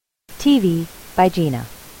TV by Gina.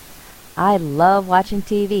 I love watching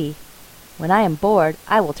TV. When I am bored,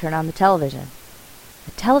 I will turn on the television.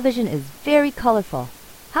 The television is very colorful.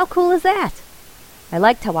 How cool is that? I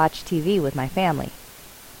like to watch TV with my family.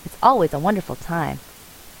 It's always a wonderful time.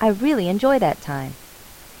 I really enjoy that time.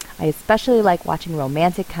 I especially like watching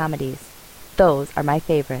romantic comedies. Those are my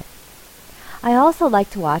favorite. I also like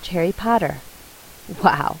to watch Harry Potter.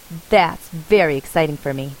 Wow, that's very exciting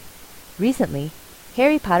for me. Recently,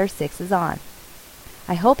 Harry Potter 6 is on.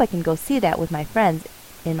 I hope I can go see that with my friends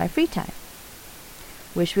in my free time.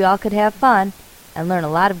 Wish we all could have fun and learn a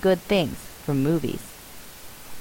lot of good things from movies.